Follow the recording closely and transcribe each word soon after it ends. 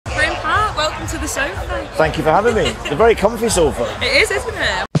to the sofa. Thank you for having me. It's a very comfy sofa. It is, isn't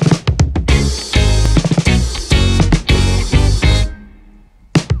it?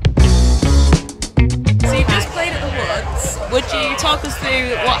 So you just played at the Woods. Would you talk us through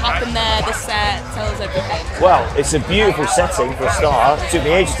what happened there, the set, tell us everything? Well, it's a beautiful setting for a start. It took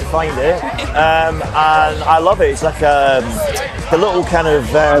me ages to find it, and I love it. It's like a little kind of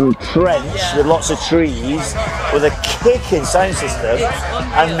trench with lots of trees, with a kicking sound system.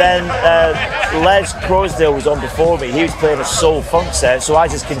 And then Les Crosdale was on before me. He was playing a soul funk set, so I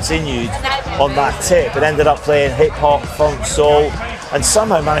just continued on that tip and ended up playing hip hop, funk, soul, and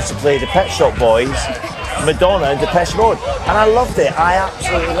somehow managed to play the Pet Shop Boys, Madonna and Depeche Mode, and I loved it. I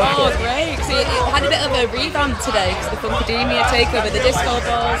absolutely loved it. Oh, great! So it had a bit of a revamp today because the Funkademia takeover, the disco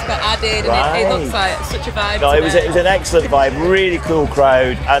balls got added, and it looks like such a vibe. No, it was an excellent vibe, really cool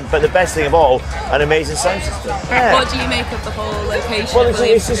crowd, but the best thing of all, an amazing sound system. Yeah. What do you make of the whole location? Well,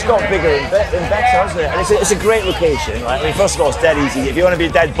 it's just got bigger and better, hasn't it? And it's a great location, right? I mean, first of all, it's dead easy. If you want to be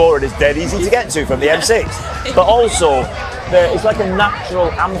dead bored, it's dead easy to get to from the M6. But also, it's like a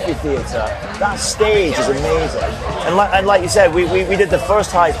natural amphitheatre. That stage is amazing. And like you said, we did the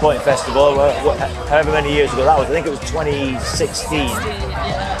first High Point Festival, however many years ago that was. I think it was 2016.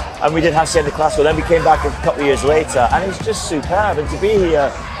 And we did Hacienda Classical. Then we came back a couple of years later, and it's just superb. And to be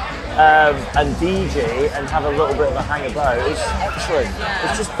here and DJ and have a little bit of a hang about is excellent.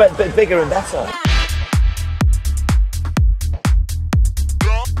 It's just a bit bigger and better.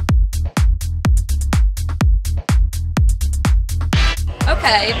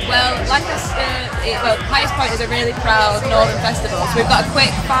 Okay, well, like I said, Highest Point is a really proud Northern festival, so we've got a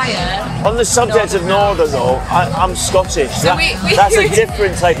quick fire. On the subject of Northern though, I'm Scottish. So that's a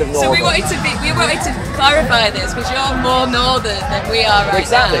different type of Northern. So we wanted to clarify this, because you're more Northern than we are right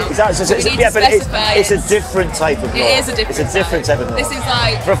exactly, now. Exactly. So it's a different type of Northern. It is a different type of Northern. This is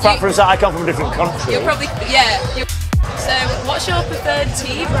like... For a fact, I come from a different country. You're probably... Yeah. So, what's your preferred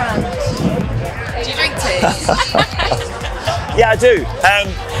tea brand? Do you drink tea? Yeah, I do.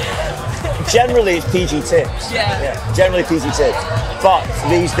 Generally, it's PG Tips. Yeah. Generally, PG Tips. But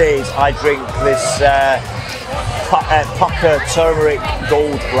these days, I drink this Pucker Turmeric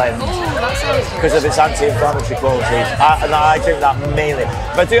Gold Blend. Ooh, that sounds good. Because of its anti-inflammatory qualities. And I drink that mainly.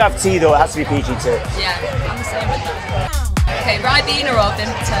 If I do have tea, though, it has to be PG Tips. Yeah, I'm the same with that. Okay, Ribena or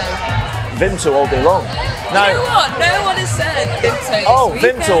Vimto? Vimto all day long. Now, you know what? No one has said Vimto. Oh,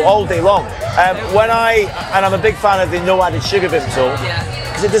 Vimto all day long. And I'm a big fan of the no added sugar Vimto. Yeah.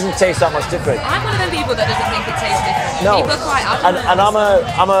 Because it doesn't taste that much different. I'm one of them people that doesn't think it tastes different. No. People are quite adamant.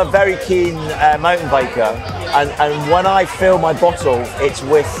 And I'm a very keen mountain biker. And when I fill my bottle, it's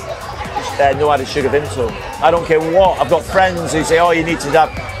with no added sugar Vimto. I don't care what. I've got friends who say, oh, you need to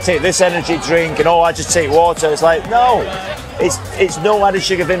take this energy drink, and oh, I just take water. It's like, no. It's no added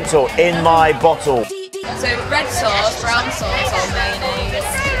sugar Vimto in my bottle. So red sauce, brown sauce, or mayonnaise?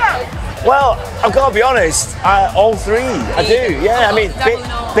 Well, I've got to be honest, all three. I do, yeah. I mean,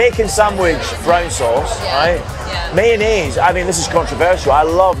 bacon sandwich, brown sauce, right? Yeah. Mayonnaise, I mean, this is controversial. I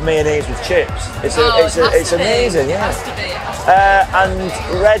love mayonnaise with chips. It's amazing, yeah. It has to be.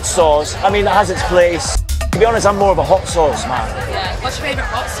 And red sauce, I mean, that has its place. To be honest, I'm more of a hot sauce man. Yeah. What's your favourite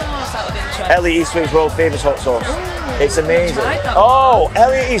hot sauce out of interest? Elliot Eastwick's world famous hot sauce. Ooh, it's amazing. Oh,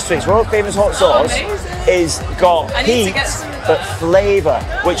 Elliot Eastwick's world famous hot sauce is got heat but flavour,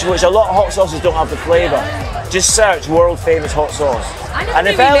 which a lot of hot sauces don't have the flavour. Yeah. Just search world famous hot sauce. And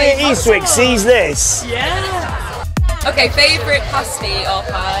if Elliot Eastwick sees this, Okay, favourite pasty or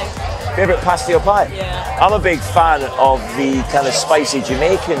pie? Favourite pasty or pie? Yeah. I'm a big fan of the kind of spicy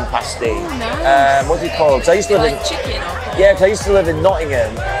Jamaican pasty. Oh, nice. What's it called? I used to live in chicken or pork? Yeah, because I used to live in Nottingham,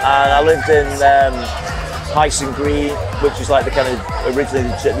 and I lived in Hyson Green, which is like the kind of originally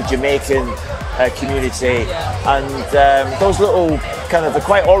the Jamaican community, and those little kind of, they're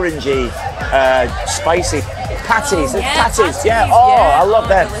quite orangey, spicy patties. Patties. Yeah. Oh, I love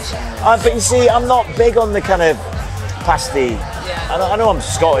them. But you see, I'm not big on the kind of pasty. I know I'm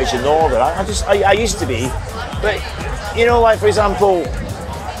Scottish and Northern. I used to be, but you know, like for example,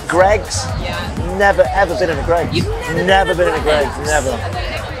 Greggs. Never ever been in a Greggs. You've never been in a Greggs. Never.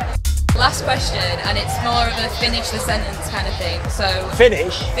 Last question, and it's more of a finish the sentence kind of thing. So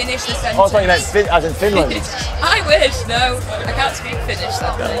finish the sentence. Oh, I thought you meant as in Finland. I wish. No, I can't speak Finnish.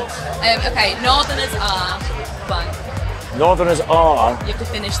 Sadly. Okay, Northerners are blank. Northerners are. You have to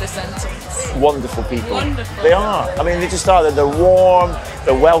finish the sentence. Wonderful people. Wonderful. They are. I mean, they just are. They're warm.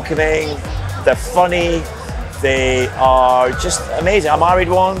 They're welcoming. They're funny. They are just amazing. I married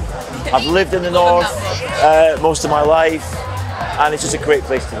one. I've lived in the north most of my life, and it's just a great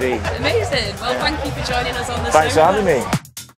place to be. Amazing. Well, thank you for joining us on the Thanks for having me.